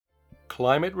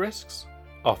Climate risks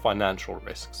are financial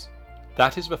risks.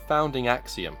 That is the founding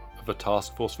axiom of the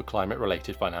Task Force for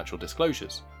Climate-Related Financial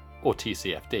Disclosures, or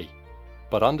TCFD.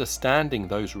 But understanding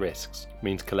those risks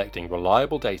means collecting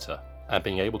reliable data and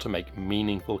being able to make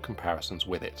meaningful comparisons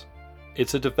with it.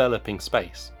 It's a developing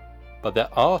space, but there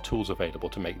are tools available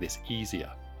to make this easier.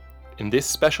 In this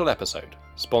special episode,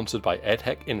 sponsored by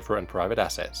EdHec Infra and Private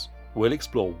Assets, we'll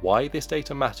explore why this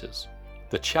data matters,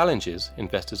 the challenges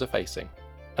investors are facing,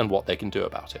 and what they can do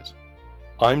about it.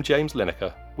 I'm James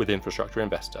Lineker with Infrastructure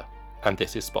Investor, and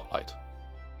this is Spotlight.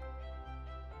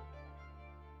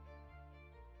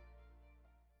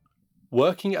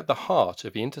 Working at the heart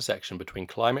of the intersection between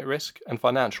climate risk and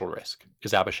financial risk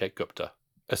is Abhishek Gupta,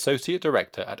 Associate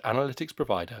Director at analytics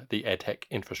provider the EdHec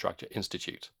Infrastructure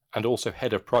Institute, and also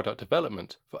Head of Product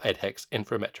Development for EdHec's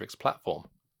Inframetrics platform.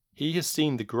 He has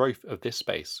seen the growth of this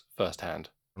space firsthand.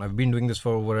 I've been doing this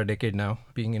for over a decade now,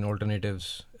 being in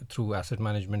alternatives through asset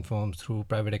management firms, through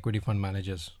private equity fund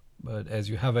managers. But as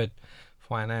you have it,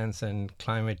 finance and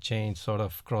climate change sort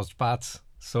of crossed paths.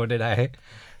 So did I.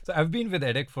 So I've been with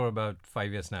EdHec for about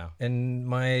 5 years now. And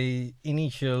my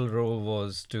initial role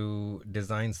was to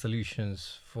design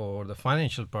solutions for the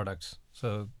financial products.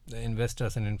 So the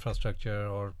investors in infrastructure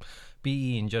or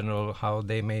PE in general, how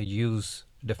they may use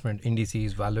different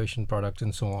indices, valuation products,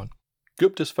 and so on.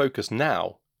 Gupta's focus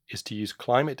now is to use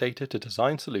climate data to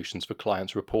design solutions for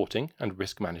clients' reporting and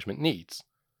risk management needs.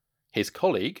 His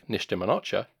colleague, Nishta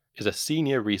Manocha, is a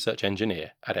senior research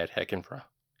engineer at EdHec Infra.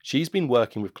 She's been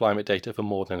working with climate data for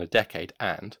more than a decade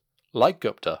and, like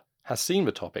Gupta, has seen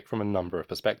the topic from a number of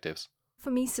perspectives.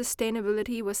 For me,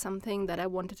 sustainability was something that I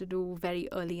wanted to do very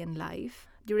early in life.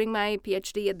 During my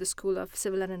PhD at the School of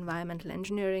Civil and Environmental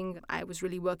Engineering, I was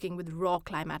really working with raw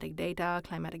climatic data,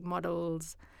 climatic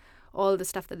models, all the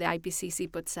stuff that the IPCC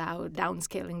puts out,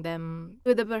 downscaling them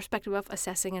with the perspective of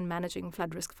assessing and managing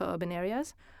flood risk for urban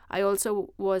areas. I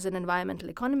also was an environmental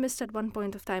economist at one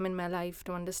point of time in my life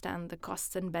to understand the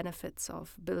costs and benefits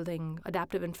of building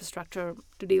adaptive infrastructure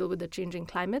to deal with the changing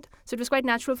climate. So it was quite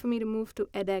natural for me to move to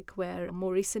EdHec, where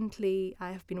more recently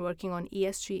I have been working on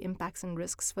ESG impacts and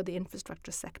risks for the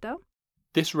infrastructure sector.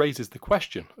 This raises the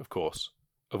question, of course,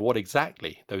 of what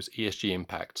exactly those ESG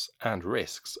impacts and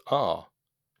risks are.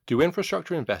 Do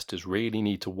infrastructure investors really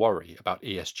need to worry about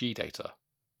ESG data?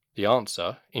 The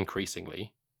answer,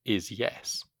 increasingly, is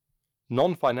yes.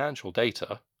 Non-financial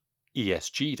data,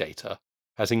 ESG data,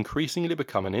 has increasingly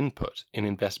become an input in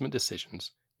investment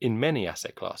decisions in many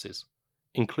asset classes,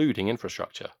 including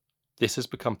infrastructure. This has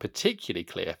become particularly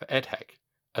clear for EdHec,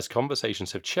 as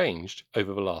conversations have changed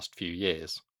over the last few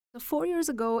years. 4 years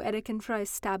ago, EdHec Infra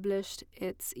established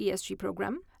its ESG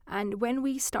program. And when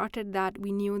we started that,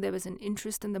 we knew there was an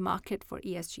interest in the market for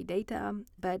ESG data,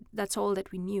 but that's all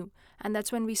that we knew. And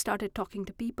that's when we started talking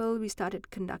to people, we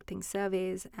started conducting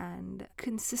surveys, and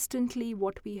consistently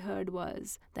what we heard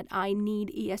was that I need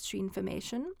ESG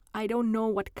information. I don't know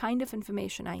what kind of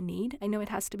information I need. I know it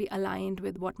has to be aligned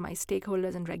with what my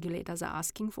stakeholders and regulators are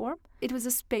asking for. It was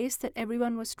a space that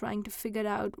everyone was trying to figure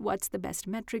out what's the best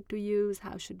metric to use,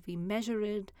 how should we measure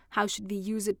it, how should we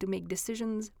use it to make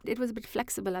decisions. It was a bit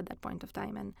flexible at that point of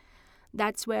time, and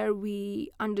that's where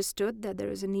we understood that there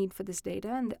is a need for this data.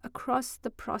 And across the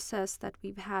process that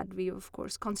we've had, we of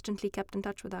course constantly kept in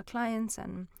touch with our clients,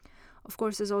 and of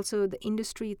course, there's also the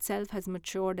industry itself has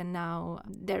matured, and now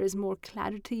there is more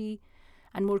clarity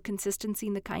and more consistency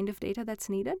in the kind of data that's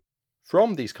needed.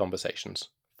 From these conversations,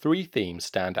 3 themes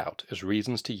stand out as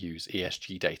reasons to use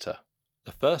ESG data.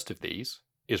 The first of these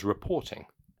is reporting.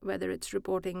 Whether it's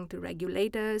reporting to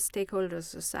regulators, stakeholders,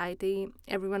 society,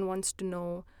 everyone wants to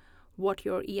know what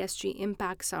your ESG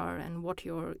impacts are and what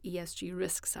your ESG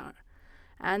risks are.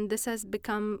 And this has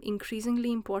become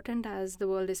increasingly important as the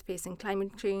world is facing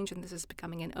climate change, and this is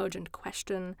becoming an urgent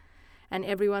question. And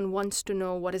everyone wants to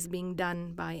know what is being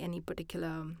done by any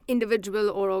particular individual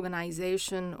or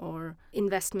organization or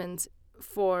investments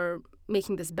for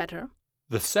making this better.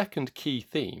 The second key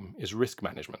theme is risk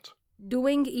management.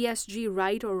 Doing ESG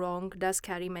right or wrong does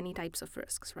carry many types of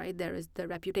risks, right? There is the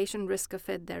reputation risk of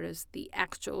it, there is the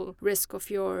actual risk of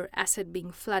your asset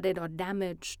being flooded or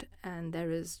damaged, and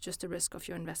there is just a risk of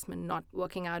your investment not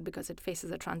working out because it faces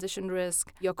a transition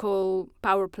risk. Your coal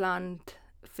power plant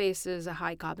faces a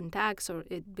high carbon tax, or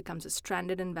it becomes a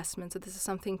stranded investment. So this is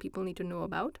something people need to know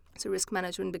about. So risk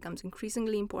management becomes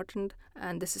increasingly important,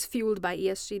 and this is fueled by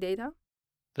ESG data.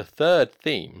 The third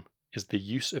theme is the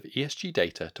use of ESG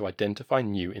data to identify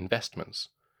new investments,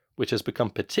 which has become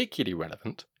particularly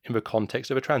relevant in the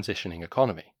context of a transitioning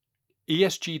economy.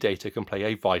 ESG data can play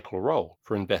a vital role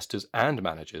for investors and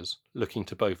managers looking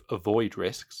to both avoid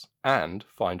risks and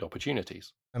find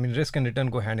opportunities. I mean, risk and return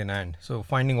go hand in hand. So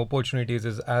finding opportunities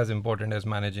is as important as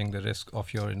managing the risk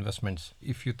of your investments.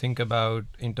 If you think about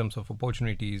in terms of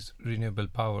opportunities, renewable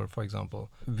power, for example,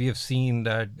 we have seen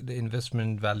that the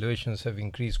investment valuations have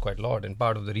increased quite a lot. And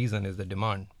part of the reason is the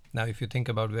demand. Now, if you think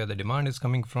about where the demand is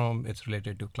coming from, it's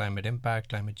related to climate impact,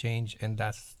 climate change, and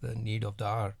that's the need of the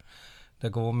hour. The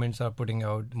governments are putting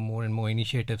out more and more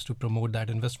initiatives to promote that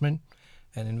investment,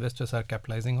 and investors are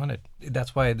capitalizing on it.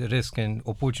 That's why the risk and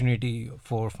opportunity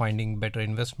for finding better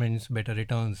investments, better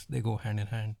returns, they go hand in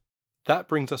hand. That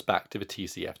brings us back to the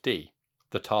TCFD,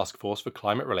 the Task Force for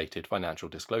Climate-Related Financial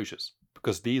Disclosures,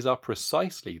 because these are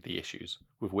precisely the issues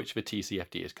with which the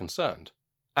TCFD is concerned.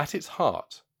 At its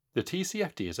heart, the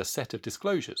TCFD is a set of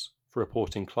disclosures for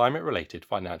reporting climate-related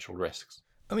financial risks.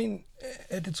 I mean,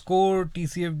 at its core,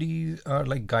 TCFDs are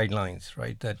like guidelines,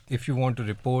 right? That if you want to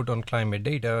report on climate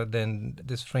data, then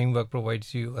this framework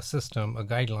provides you a system, a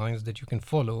guidelines that you can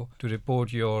follow to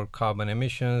report your carbon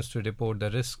emissions, to report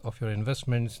the risk of your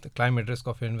investments, the climate risk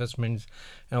of your investments,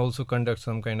 and also conduct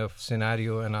some kind of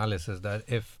scenario analysis that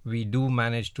if we do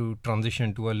manage to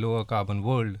transition to a lower carbon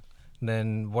world,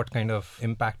 then what kind of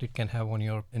impact it can have on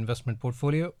your investment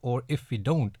portfolio, or if we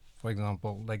don't, for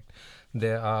example, like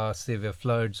there are severe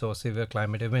floods or severe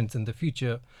climate events in the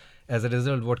future. As a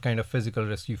result, what kind of physical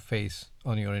risk you face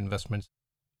on your investments?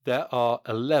 There are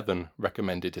 11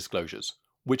 recommended disclosures,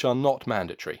 which are not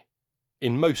mandatory,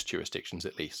 in most jurisdictions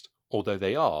at least, although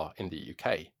they are in the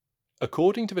UK.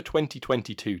 According to the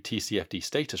 2022 TCFD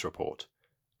status report,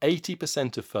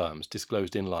 80% of firms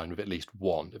disclosed in line with at least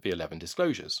one of the 11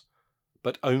 disclosures,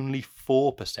 but only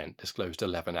 4% disclosed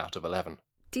 11 out of 11.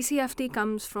 TCFD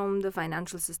comes from the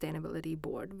Financial Sustainability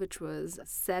Board, which was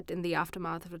set in the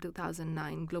aftermath of the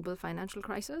 2009 global financial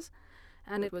crisis,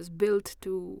 and it was built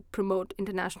to promote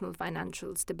international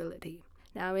financial stability.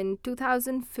 Now, in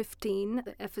 2015,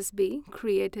 the FSB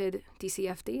created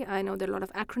TCFD. I know there are a lot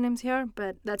of acronyms here,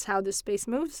 but that's how this space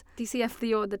moves.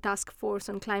 TCFD, or the Task Force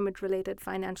on Climate-Related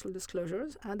Financial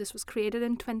Disclosures. This was created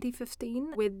in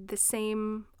 2015 with the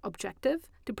same objective: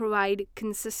 to provide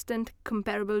consistent,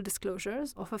 comparable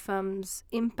disclosures of a firm's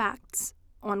impacts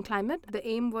on climate. The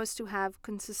aim was to have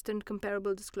consistent,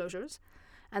 comparable disclosures.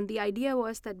 And the idea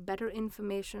was that better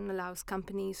information allows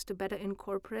companies to better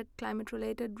incorporate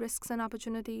climate-related risks and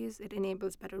opportunities. It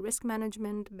enables better risk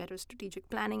management, better strategic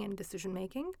planning and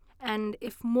decision-making. And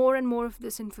if more and more of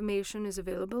this information is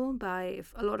available,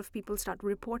 if a lot of people start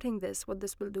reporting this, what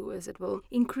this will do is it will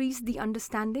increase the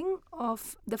understanding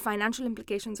of the financial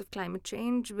implications of climate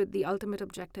change, with the ultimate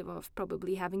objective of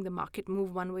probably having the market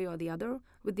move one way or the other,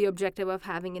 with the objective of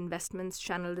having investments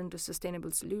channeled into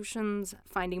sustainable solutions,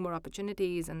 finding more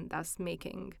opportunities, and thus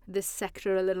making this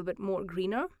sector a little bit more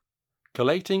greener.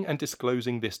 Collating and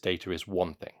disclosing this data is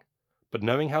one thing, but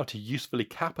knowing how to usefully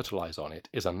capitalize on it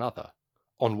is another.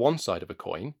 On one side of a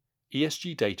coin,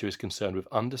 ESG data is concerned with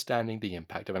understanding the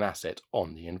impact of an asset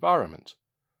on the environment.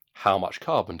 How much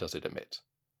carbon does it emit?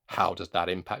 How does that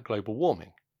impact global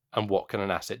warming? And what can an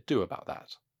asset do about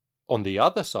that? On the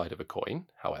other side of a coin,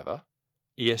 however,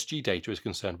 ESG data is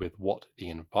concerned with what the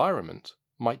environment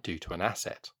might do to an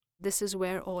asset. This is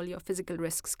where all your physical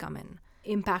risks come in.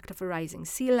 Impact of a rising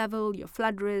sea level, your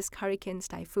flood risk, hurricanes,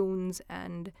 typhoons,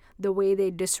 and the way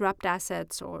they disrupt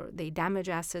assets or they damage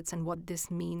assets, and what this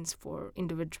means for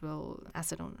individual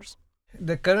asset owners.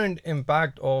 The current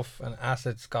impact of an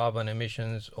asset's carbon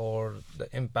emissions or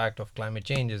the impact of climate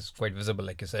change is quite visible,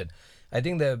 like you said. I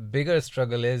think the bigger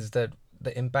struggle is that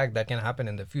the impact that can happen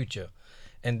in the future.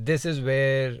 And this is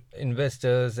where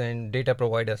investors and data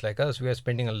providers like us, we are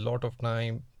spending a lot of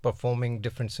time performing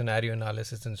different scenario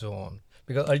analysis and so on.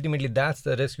 Because ultimately that's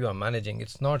the risk you are managing.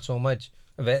 It's not so much,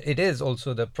 it is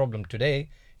also the problem today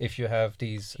if you have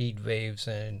these heat waves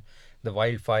and the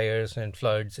wildfires and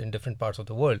floods in different parts of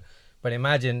the world. But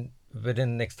imagine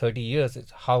within the next 30 years,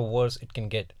 it's how worse it can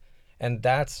get. And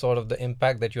that's sort of the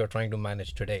impact that you are trying to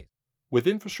manage today. With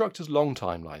infrastructure's long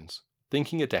timelines,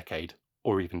 thinking a decade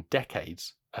or even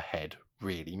decades ahead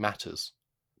really matters.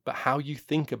 But how you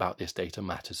think about this data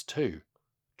matters too.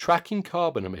 Tracking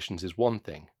carbon emissions is one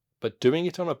thing, but doing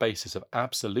it on a basis of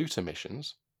absolute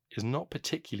emissions is not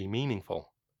particularly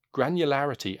meaningful.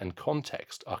 Granularity and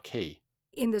context are key.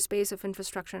 In the space of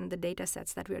infrastructure and the data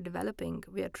sets that we are developing,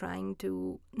 we are trying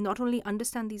to not only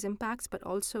understand these impacts, but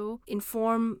also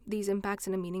inform these impacts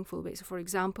in a meaningful way. So, for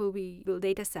example, we build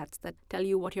data sets that tell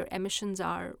you what your emissions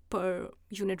are per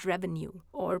unit revenue,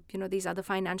 or these other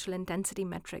financial intensity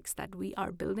metrics that we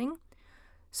are building.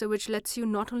 So which lets you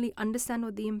not only understand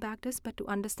what the impact is, but to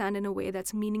understand in a way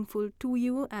that's meaningful to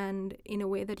you and in a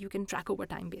way that you can track over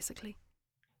time, basically.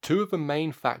 Two of the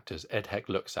main factors EdHEC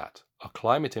looks at are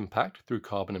climate impact through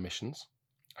carbon emissions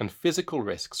and physical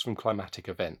risks from climatic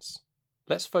events.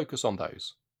 Let's focus on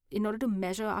those. In order to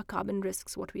measure our carbon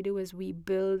risks, what we do is we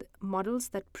build models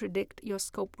that predict your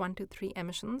scope 1 to 3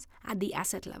 emissions at the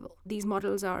asset level. These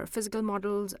models are physical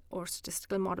models or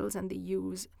statistical models, and they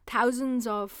use thousands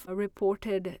of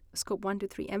reported scope 1 to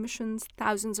 3 emissions,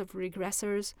 thousands of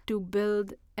regressors to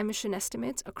build emission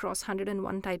estimates across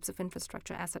 101 types of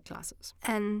infrastructure asset classes.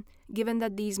 And given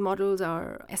that these models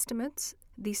are estimates,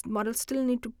 these models still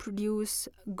need to produce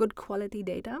good quality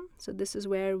data. So this is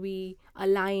where we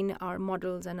align our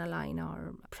models and align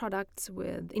our products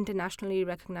with internationally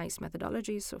recognized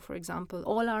methodologies. So for example,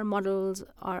 all our models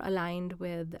are aligned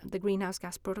with the Greenhouse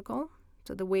Gas Protocol.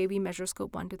 So the way we measure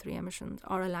scope 1 to 3 emissions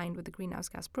are aligned with the Greenhouse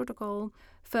Gas Protocol.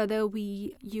 Further,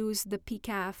 we use the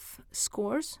PCAF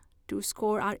scores to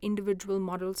score our individual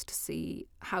models to see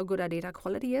how good our data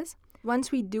quality is.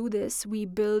 Once we do this, we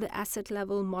build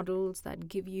asset-level models that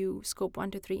give you scope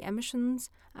 1 to 3 emissions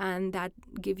and that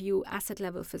give you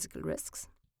asset-level physical risks.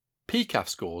 PCAF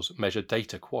scores measure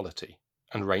data quality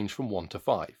and range from 1 to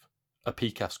 5. A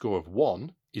PCAF score of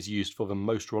 1 is used for the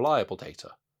most reliable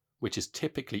data, which is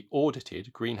typically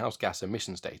audited greenhouse gas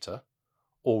emissions data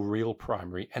or real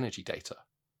primary energy data.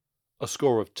 A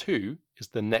score of 2 is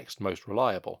the next most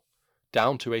reliable,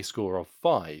 down to a score of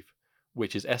 5,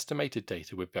 which is estimated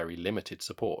data with very limited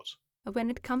support. When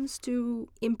it comes to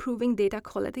improving data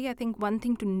quality, I think one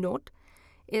thing to note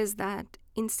is that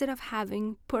instead of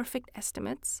having perfect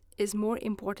estimates, it's more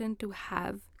important to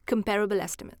have comparable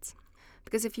estimates.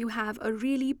 Because if you have a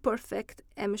really perfect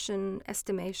emission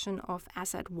estimation of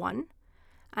asset 1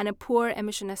 and a poor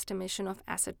emission estimation of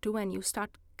asset 2, and you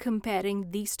start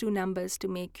comparing these two numbers to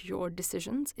make your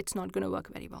decisions, it's not going to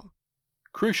work very well.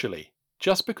 Crucially,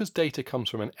 just because data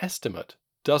comes from an estimate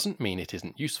doesn't mean it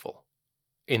isn't useful.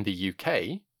 In the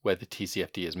UK, where the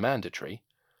TCFD is mandatory,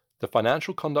 the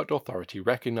Financial Conduct Authority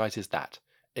recognises that,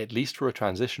 at least for a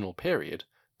transitional period,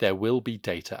 there will be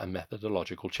data and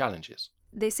methodological challenges.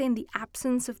 They say in the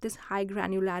absence of this high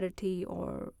granularity,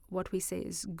 or what we say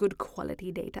is good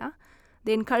quality data,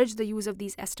 they encourage the use of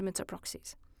these estimates or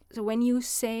proxies. So when you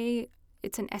say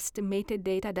it's an estimated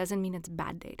data, doesn't mean it's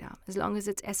bad data. As long as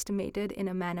it's estimated in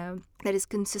a manner that is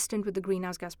consistent with the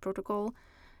Greenhouse Gas Protocol,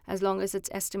 as long as it's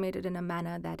estimated in a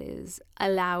manner that is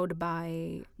allowed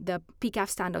by the PCAF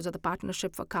standards, or the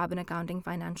Partnership for Carbon Accounting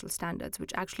Financial Standards,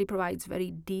 which actually provides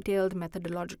very detailed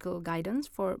methodological guidance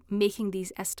for making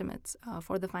these estimates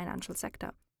for the financial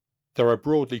sector. There are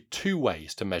broadly two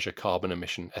ways to measure carbon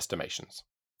emission estimations.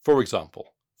 For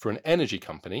example, for an energy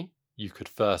company, you could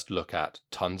first look at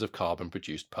tons of carbon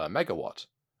produced per megawatt,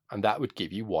 and that would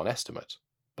give you one estimate.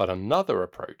 But another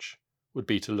approach would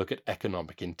be to look at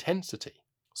economic intensity,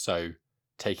 so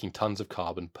taking tons of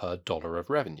carbon per dollar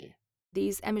of revenue.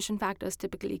 These emission factors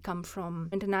typically come from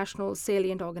international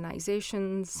salient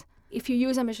organizations. If you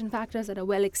use emission factors that are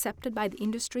well accepted by the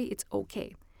industry, it's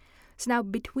okay. So now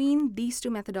between these two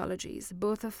methodologies,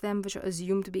 both of them which are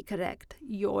assumed to be correct,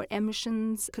 your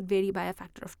emissions could vary by a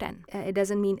factor of 10. It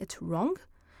doesn't mean it's wrong.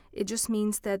 It just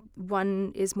means that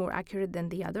one is more accurate than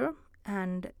the other.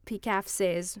 And PCAF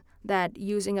says that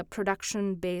using a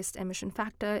production-based emission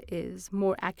factor is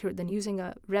more accurate than using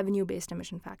a revenue-based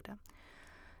emission factor.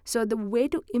 So the way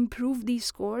to improve these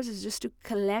scores is just to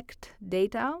collect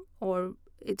data, or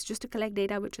it's just to collect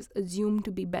data which is assumed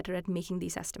to be better at making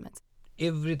these estimates.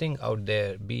 Everything out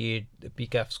there, be it the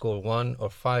PCAF score 1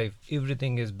 or 5,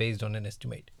 everything is based on an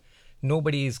estimate.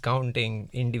 Nobody is counting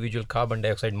individual carbon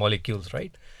dioxide molecules,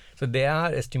 right? So they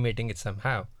are estimating it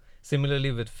somehow.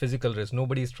 Similarly with physical risk,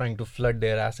 nobody is trying to flood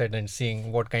their asset and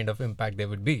seeing what kind of impact there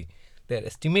would be. They're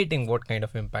estimating what kind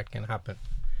of impact can happen.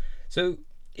 So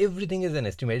everything is an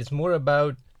estimate. It's more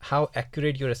about how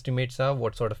accurate your estimates are,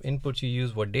 what sort of inputs you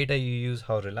use, what data you use,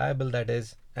 how reliable that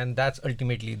is. And that's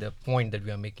ultimately the point that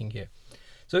we are making here.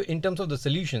 So in terms of the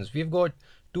solutions, we've got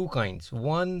two kinds.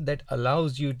 One that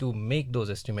allows you to make those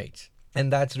estimates.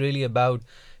 And that's really about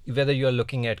whether you're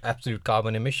looking at absolute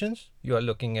carbon emissions, you are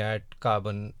looking at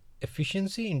carbon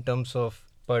efficiency in terms of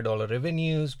per dollar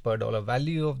revenues, per dollar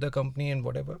value of the company and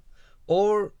whatever.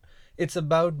 Or it's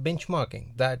about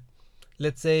benchmarking, that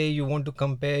let's say you want to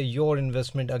compare your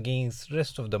investment against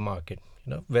rest of the market,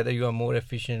 whether you are more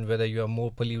efficient, whether you are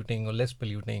more polluting or less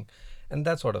polluting, and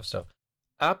that sort of stuff.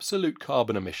 Absolute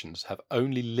carbon emissions have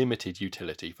only limited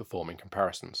utility for forming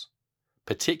comparisons,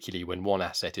 particularly when one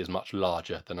asset is much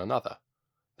larger than another.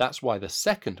 That's why the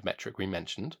second metric we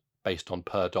mentioned, based on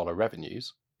per dollar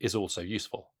revenues, is also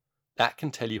useful. That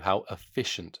can tell you how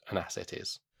efficient an asset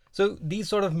is. So these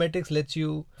sort of metrics lets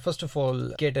you, first of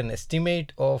all, get an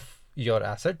estimate of your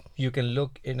asset, you can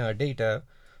look in our data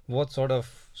what sort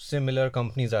of similar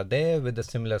companies are there with the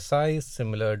similar size,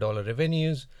 similar dollar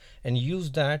revenues, and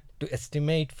use that to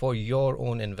estimate for your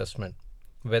own investment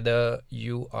whether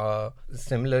you are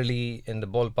similarly in the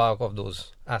ballpark of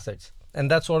those assets. And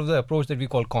that's sort of the approach that we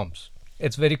call comps.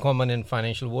 It's very common in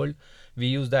financial world. We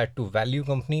use that to value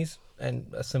companies. And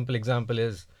a simple example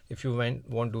is if you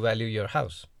want to value your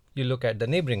house, you look at the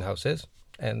neighboring houses,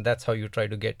 and that's how you try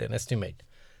to get an estimate.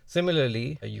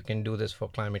 Similarly, you can do this for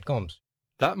climate comps.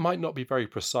 That might not be very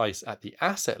precise at the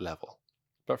asset level,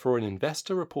 but for an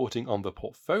investor reporting on the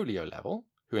portfolio level,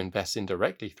 who invests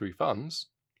indirectly through funds,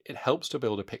 it helps to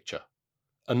build a picture.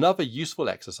 Another useful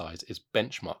exercise is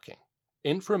benchmarking.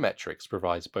 Inframetrics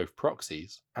provides both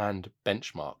proxies and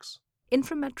benchmarks.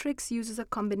 Inframetrics uses a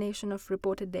combination of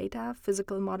reported data,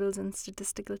 physical models, and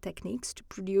statistical techniques to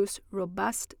produce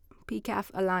robust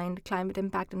PCAF-aligned climate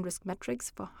impact and risk metrics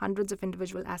for hundreds of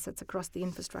individual assets across the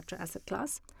infrastructure asset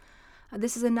class.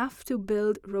 This is enough to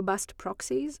build robust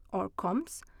proxies or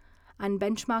comps and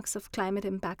benchmarks of climate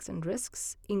impacts and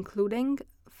risks, including,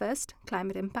 first,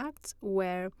 climate impacts,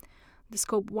 where the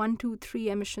scope 1, 2, 3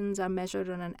 emissions are measured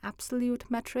on an absolute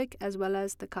metric, as well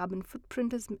as the carbon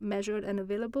footprint is measured and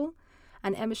available,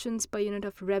 and emissions per unit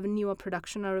of revenue or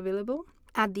production are available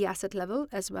at the asset level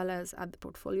as well as at the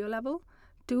portfolio level.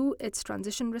 2, it's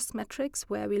transition risk metrics,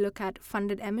 where we look at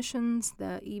funded emissions,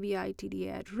 the EBI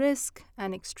TDA at risk,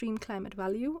 and extreme climate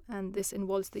value, and this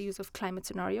involves the use of climate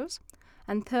scenarios.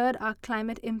 And third are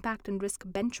climate impact and risk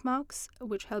benchmarks,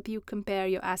 which help you compare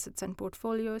your assets and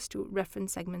portfolios to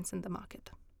reference segments in the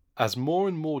market. As more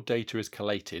and more data is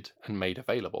collated and made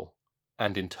available,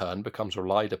 and in turn becomes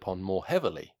relied upon more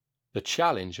heavily, the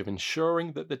challenge of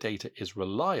ensuring that the data is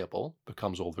reliable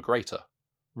becomes all the greater.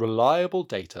 Reliable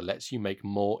data lets you make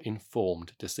more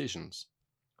informed decisions.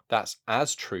 That's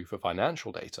as true for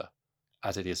financial data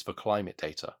as it is for climate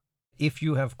data. If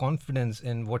you have confidence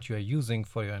in what you are using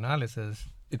for your analysis,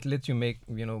 it lets you make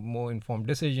more informed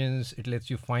decisions. It lets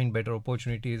you find better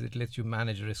opportunities. It lets you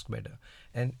manage risk better.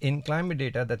 And in climate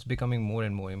data, that's becoming more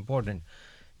and more important.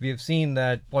 We have seen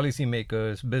that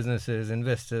policymakers, businesses,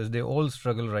 investors, they all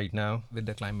struggle right now with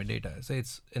the climate data. So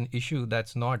it's an issue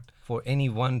that's not for any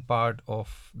one part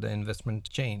of the investment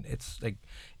chain. It's like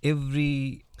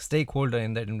every stakeholder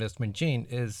in that investment chain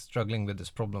is struggling with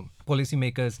this problem.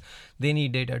 Policymakers, they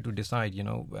need data to decide,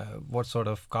 what sort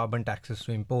of carbon taxes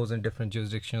to impose in different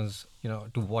jurisdictions,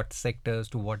 to what sectors,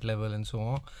 to what level, and so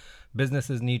on.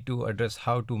 Businesses need to address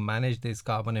how to manage these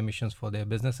carbon emissions for their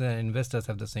businesses, and investors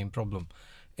have the same problem.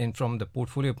 And from the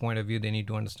portfolio point of view, they need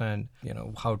to understand,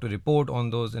 how to report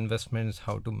on those investments,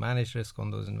 how to manage risk on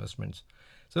those investments.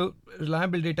 So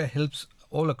reliable data helps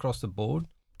all across the board.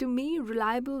 To me,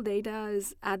 reliable data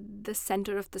is at the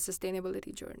center of the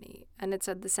sustainability journey, and it's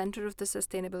at the center of the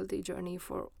sustainability journey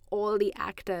for all the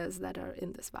actors that are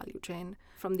in this value chain,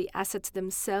 from the assets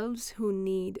themselves who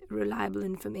need reliable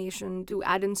information to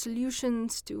add in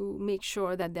solutions to make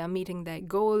sure that they're meeting their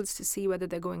goals, to see whether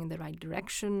they're going in the right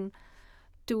direction,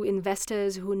 to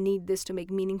investors who need this to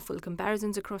make meaningful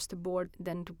comparisons across the board,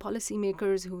 then to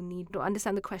policymakers who need to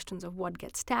understand the questions of what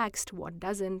gets taxed, what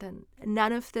doesn't, and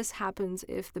none of this happens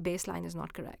if the baseline is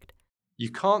not correct.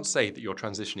 You can't say that you're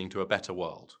transitioning to a better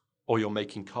world, or you're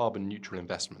making carbon neutral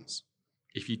investments,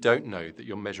 if you don't know that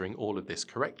you're measuring all of this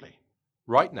correctly.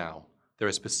 Right now, there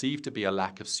is perceived to be a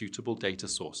lack of suitable data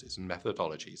sources and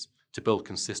methodologies to build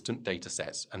consistent data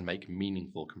sets and make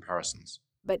meaningful comparisons.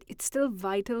 But it's still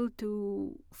vital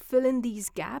to fill in these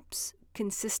gaps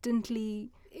consistently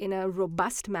in a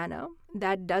robust manner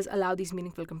that does allow these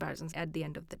meaningful comparisons at the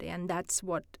end of the day. And that's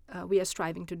what we are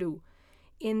striving to do.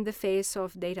 In the face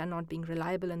of data not being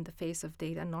reliable, in the face of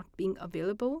data not being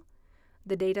available,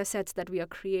 the data sets that we are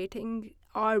creating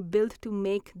are built to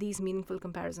make these meaningful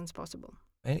comparisons possible.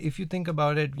 And if you think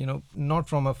about it, not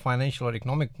from a financial or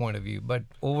economic point of view, but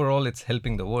overall it's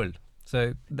helping the world.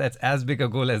 So that's as big a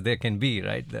goal as there can be,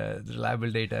 right? The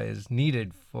reliable data is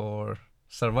needed for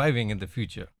surviving in the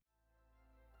future.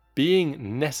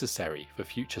 Being necessary for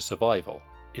future survival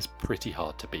is pretty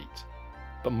hard to beat.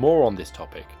 But more on this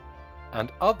topic,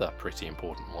 and other pretty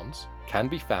important ones, can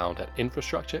be found at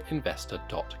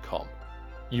infrastructureinvestor.com.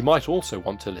 You might also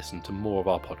want to listen to more of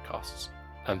our podcasts,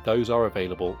 and those are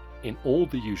available in all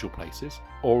the usual places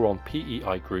or on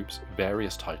PEI Group's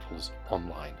various titles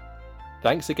online.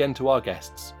 Thanks again to our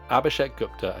guests, Abhishek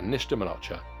Gupta and Nishta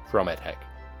Manocha from EdHec.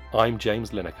 I'm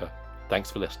James Lineker. Thanks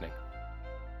for listening.